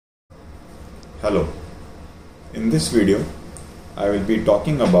Hello. In this video, I will be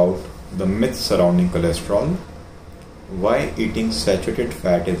talking about the myths surrounding cholesterol, why eating saturated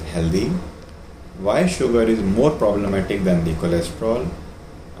fat is healthy, why sugar is more problematic than the cholesterol,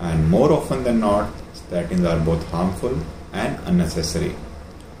 and more often than not, statins are both harmful and unnecessary.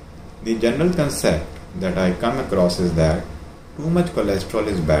 The general concept that I come across is that too much cholesterol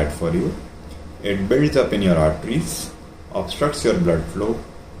is bad for you. It builds up in your arteries, obstructs your blood flow,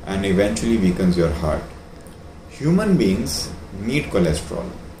 and eventually weakens your heart. Human beings need cholesterol.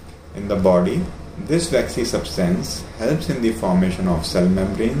 In the body, this waxy substance helps in the formation of cell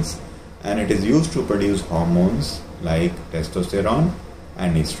membranes, and it is used to produce hormones like testosterone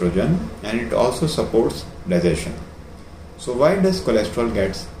and estrogen, and it also supports digestion. So why does cholesterol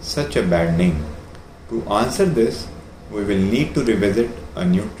get such a bad name? To answer this, we will need to revisit a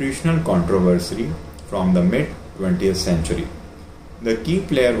nutritional controversy from the mid-20th century. The key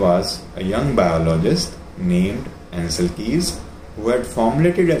player was a young biologist named Ancel Keys, who had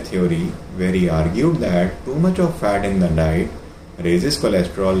formulated a theory where he argued that too much of fat in the diet raises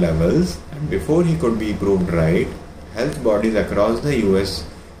cholesterol levels, and before he could be proved right, health bodies across the US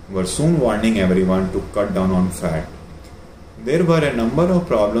were soon warning everyone to cut down on fat. There were a number of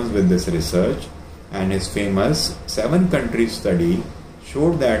problems with this research, and his famous 7-country study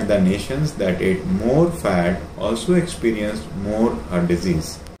showed that the nations that ate more fat also experienced more heart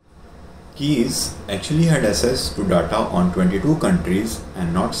disease. Keys actually had access to data on 22 countries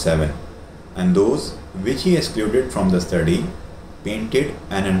and not 7, and those which he excluded from the study painted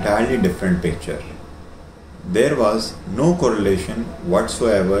an entirely different picture. There was no correlation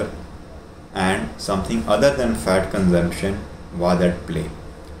whatsoever, and something other than fat consumption was at play.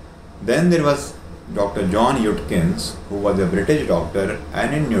 Then there was Dr. John Yudkins, who was a British doctor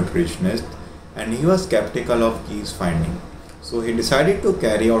and a nutritionist, and he was skeptical of Keys' finding. So he decided to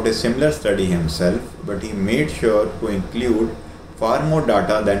carry out a similar study himself, but he made sure to include far more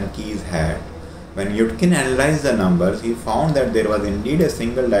data than Keys had. When Yudkin analyzed the numbers, he found that there was indeed a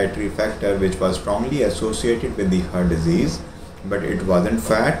single dietary factor which was strongly associated with the heart disease, but it wasn't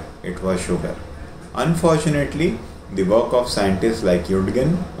fat, it was sugar. Unfortunately, the work of scientists like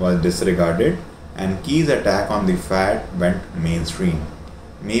Yudkin was disregarded, and Keys' attack on the fat went mainstream.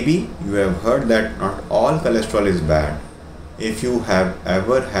 Maybe you have heard that not all cholesterol is bad. If you have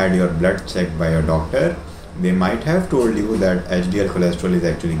ever had your blood checked by a doctor, they might have told you that HDL cholesterol is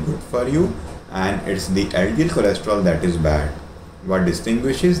actually good for you, and it's the LDL cholesterol that is bad. What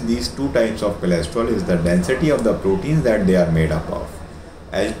distinguishes these two types of cholesterol is the density of the proteins that they are made up of.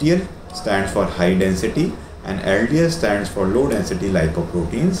 HDL stands for high density and LDL stands for low density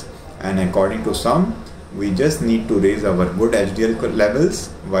lipoproteins, and according to some, we just need to raise our good HDL levels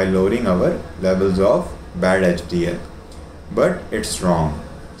while lowering our levels of bad HDL. But it's wrong.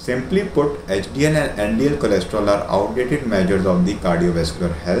 Simply put, HDL and LDL cholesterol are outdated measures of the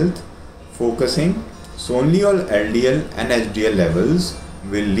cardiovascular health. Focusing solely on LDL and HDL levels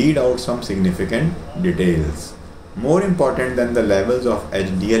will lead out some significant details. More important than the levels of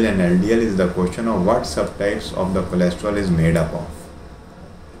HDL and LDL is the question of what subtypes of the cholesterol is made up of.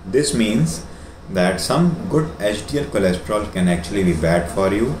 This means that some good HDL cholesterol can actually be bad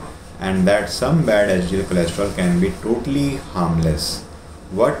for you, and that some bad HDL cholesterol can be totally harmless.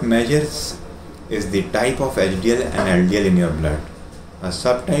 What measures is the type of HDL and LDL in your blood. A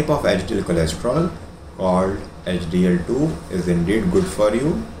subtype of HDL cholesterol called HDL2 is indeed good for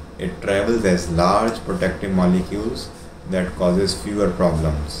you. It travels as large protective molecules that causes fewer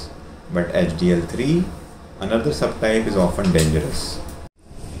problems. But HDL3, another subtype, is often dangerous.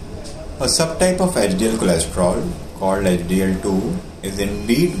 A subtype of HDL cholesterol called HDL2 is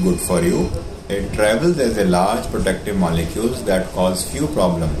indeed good for you. It travels as a large protective molecules that cause few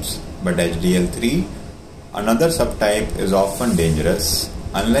problems. But HDL3, another subtype, is often dangerous.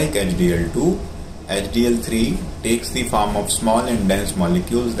 Unlike HDL2, HDL3 takes the form of small and dense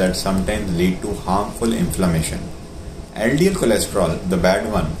molecules that sometimes lead to harmful inflammation. LDL cholesterol, the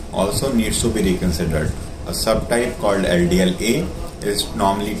bad one, also needs to be reconsidered. A subtype called LDLA is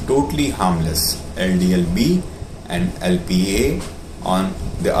normally totally harmless. LDLB and LPA, on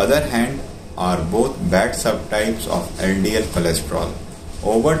the other hand, are both bad subtypes of LDL cholesterol.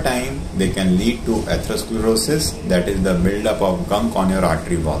 Over time, they can lead to atherosclerosis, that is the buildup of gunk on your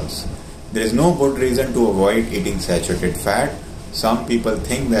artery walls. There is no good reason to avoid eating saturated fat. Some people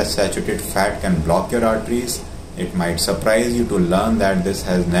think that saturated fat can block your arteries. It might surprise you to learn that this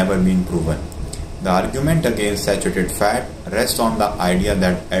has never been proven. The argument against saturated fat rests on the idea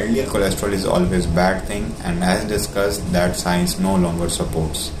that LDL cholesterol is always a bad thing, and as discussed, that science no longer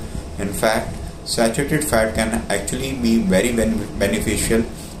supports. In fact, saturated fat can actually be very beneficial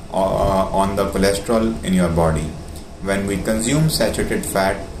on the cholesterol in your body. When we consume saturated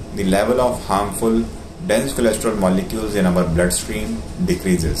fat, the level of harmful dense cholesterol molecules in our bloodstream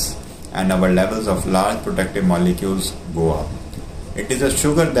decreases and our levels of large protective molecules go up. It is a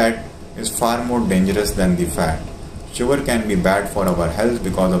sugar that is far more dangerous than the fat. Sugar can be bad for our health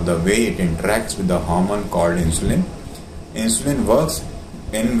because of the way it interacts with the hormone called insulin. Insulin works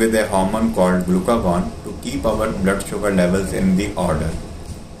in with a hormone called glucagon to keep our blood sugar levels in the order.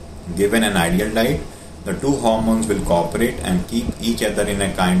 Given an ideal diet, the two hormones will cooperate and keep each other in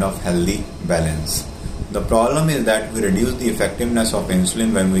a kind of healthy balance. The problem is that we reduce the effectiveness of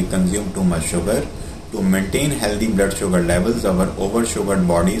insulin when we consume too much sugar. To maintain healthy blood sugar levels, our oversugared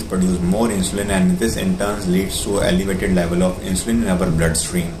bodies produce more insulin, and this in turn leads to elevated level of insulin in our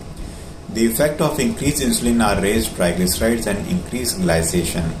bloodstream. The effect of increased insulin are raised triglycerides and increased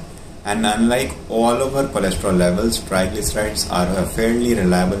glycation. And unlike all over cholesterol levels, triglycerides are a fairly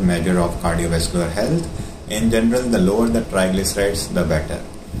reliable measure of cardiovascular health. In general, the lower the triglycerides, the better.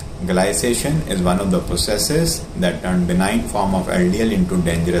 Glycation is one of the processes that turn benign form of LDL into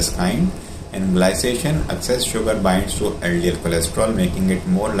dangerous kind. In glycation, excess sugar binds to LDL cholesterol, making it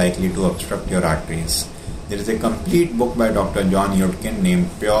more likely to obstruct your arteries. There is a complete book by Dr. John Yudkin named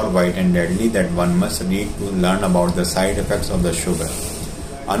Pure, White and Deadly that one must read to learn about the side effects of the sugar.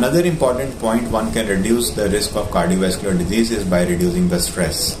 Another important point, one can reduce the risk of cardiovascular disease is by reducing the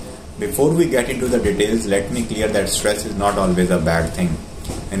stress. Before we get into the details, let me clear that stress is not always a bad thing.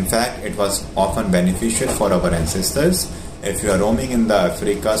 In fact, it was often beneficial for our ancestors. If you are roaming in the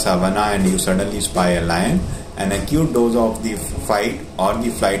Africa savanna and you suddenly spy a lion, an acute dose of the fight or the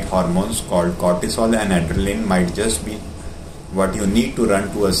flight hormones called cortisol and adrenaline might just be what you need to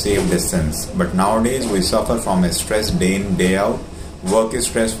run to a safe distance. But nowadays we suffer from a stress day in, day out. Work is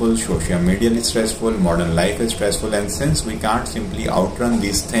stressful, social media is stressful, modern life is stressful, and since we can't simply outrun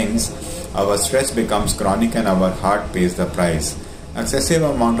these things, our stress becomes chronic and our heart pays the price. Excessive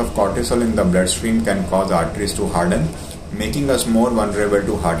amount of cortisol in the bloodstream can cause arteries to harden, making us more vulnerable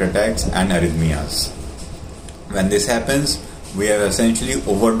to heart attacks and arrhythmias. When this happens, we have essentially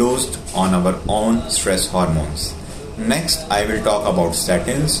overdosed on our own stress hormones. Next, I will talk about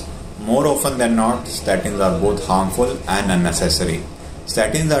statins. More often than not, statins are both harmful and unnecessary.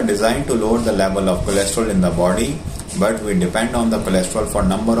 Statins are designed to lower the level of cholesterol in the body, but we depend on the cholesterol for a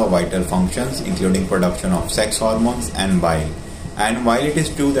number of vital functions, including production of sex hormones and bile. And while it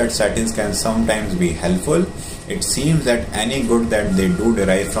is true that statins can sometimes be helpful, it seems that any good that they do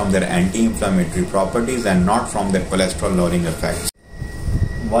derive from their anti-inflammatory properties and not from their cholesterol-lowering effects.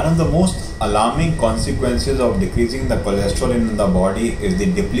 One of the most alarming consequences of decreasing the cholesterol in the body is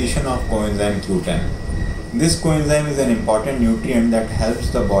the depletion of coenzyme Q10. This coenzyme is an important nutrient that helps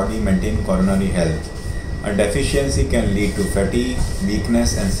the body maintain coronary health. A deficiency can lead to fatigue,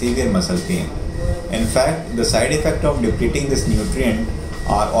 weakness, and severe muscle pain. In fact, the side effects of depleting this nutrient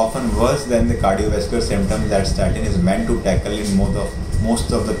are often worse than the cardiovascular symptoms that statin is meant to tackle in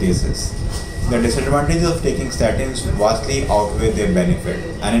most of the cases. The disadvantages of taking statins vastly outweigh their benefit,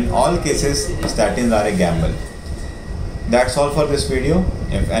 and in all cases, statins are a gamble. That's all for this video.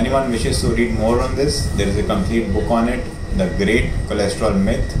 If anyone wishes to read more on this, there is a complete book on it, The Great Cholesterol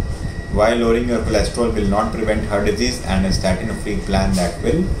Myth, Why Lowering Your Cholesterol Will Not Prevent Heart Disease, and a Statin-Free Plan That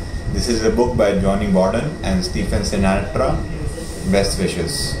Will. This is a book by Johnny Borden and Stephen Sinatra. Best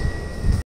wishes.